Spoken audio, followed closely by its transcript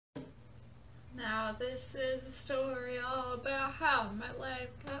Now this is a story all about how my life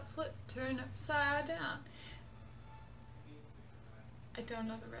got flipped, turned upside down. I don't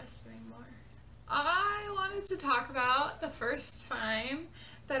know the rest anymore. I wanted to talk about the first time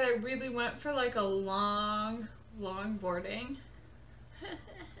that I really went for like a longboarding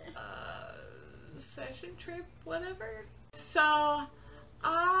session trip, whatever. So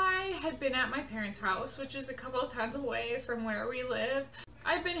I had been at my parents' house, which is a couple of towns away from where we live.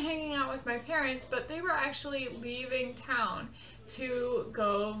 I'd been hanging out with my parents, but they were actually leaving town to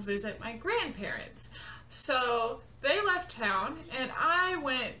go visit my grandparents. So they left town and I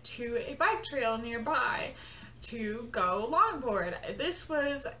went to a bike trail nearby to go longboard. This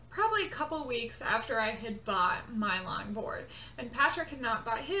was probably a couple weeks after I had bought my longboard. And Patrick had not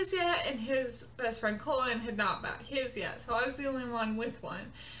bought his yet, and his best friend Colin had not bought his yet. So I was the only one with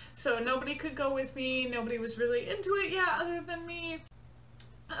one. So nobody could go with me, nobody was really into it yet other than me.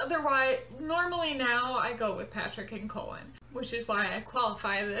 Otherwise, normally now I go with Patrick and Colin, which is why I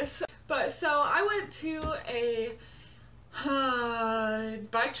qualify this. But so I went to a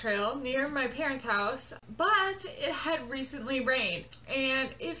bike trail near my parents' house, but it had recently rained. And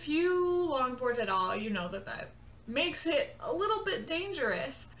if you longboard at all, you know that makes it a little bit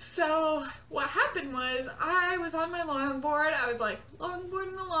dangerous. So what happened was I was on my longboard, I was like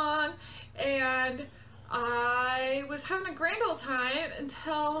longboarding along, and I was having a grand old time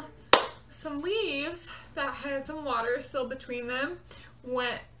until some leaves that had some water still between them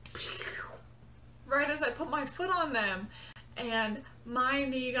went right as I put my foot on them, and my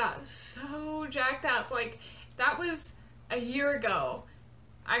knee got so jacked up. Like, that was a year ago,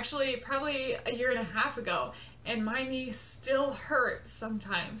 actually probably a year and a half ago, and my knee still hurts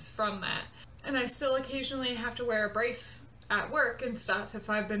sometimes from that. And I still occasionally have to wear a brace at work and stuff if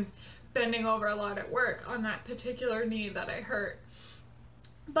I've been bending over a lot at work on that particular knee that I hurt.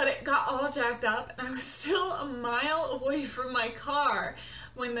 But it got all jacked up and I was still a mile away from my car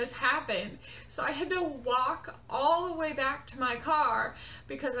when this happened. So I had to walk all the way back to my car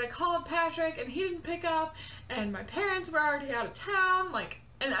because I called Patrick and he didn't pick up, and my parents were already out of town, like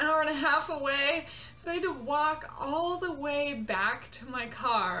an hour and a half away. So I had to walk all the way back to my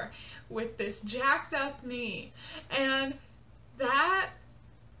car with this jacked up knee. And that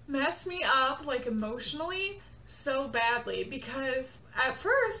messed me up, like, emotionally so badly, because at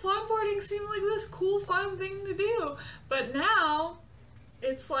first longboarding seemed like this cool fun thing to do, but now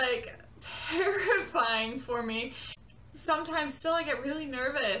it's like terrifying for me. Sometimes still I get really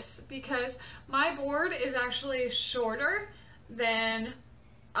nervous because my board is actually shorter than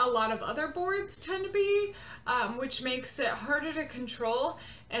a lot of other boards tend to be, which makes it harder to control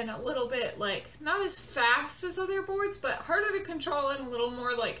and a little bit, like, not as fast as other boards, but harder to control and a little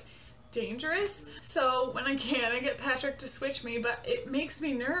more, like, dangerous. So when I can, I get Patrick to switch me, but it makes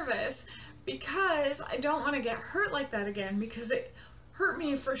me nervous because I don't want to get hurt like that again, because it hurt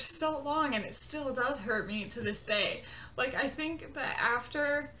me for so long and it still does hurt me to this day. Like, I think that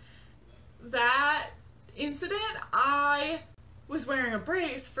after that incident, I was wearing a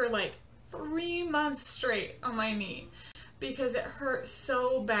brace for like 3 months straight on my knee because it hurt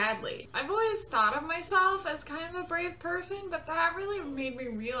so badly. I've always thought of myself as kind of a brave person, but that really made me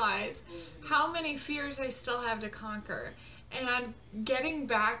realize how many fears I still have to conquer. And getting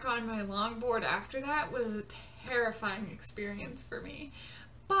back on my longboard after that was a terrifying experience for me.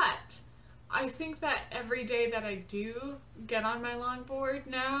 But I think that every day that I do get on my longboard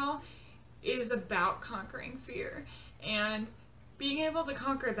now is about conquering fear. And being able to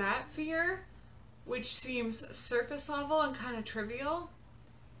conquer that fear, which seems surface level and kind of trivial,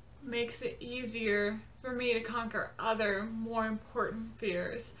 makes it easier for me to conquer other more important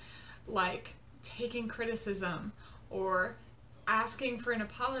fears, like taking criticism or asking for an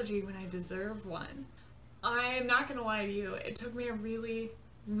apology when I deserve one. I'm not gonna lie to you, it took me a really,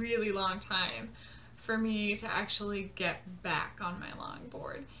 really long time for me to actually get back on my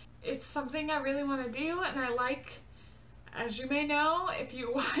longboard. It's something I really want to do, and I like, as you may know, if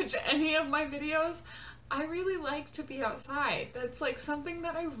you watch any of my videos, I really like to be outside. That's like something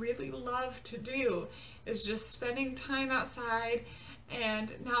that I really love to do, is just spending time outside.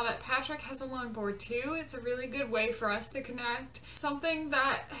 And now that Patrick has a longboard too, it's a really good way for us to connect. Something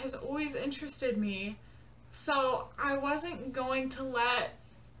that has always interested me. So I wasn't going to let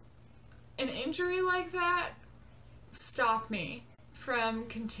an injury like that stop me from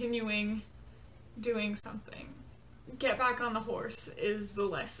continuing doing something. Get back on the horse is the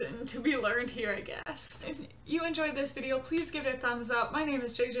lesson to be learned here, I guess. If you enjoyed this video, please give it a thumbs up. My name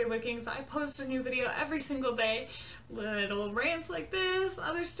is JJ Wickings. I post a new video every single day. Little rants like this,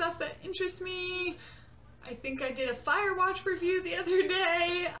 other stuff that interests me. I think I did a Firewatch review the other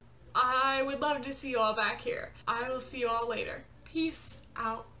day. I would love to see you all back here. I will see you all later. Peace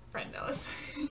out, friendos.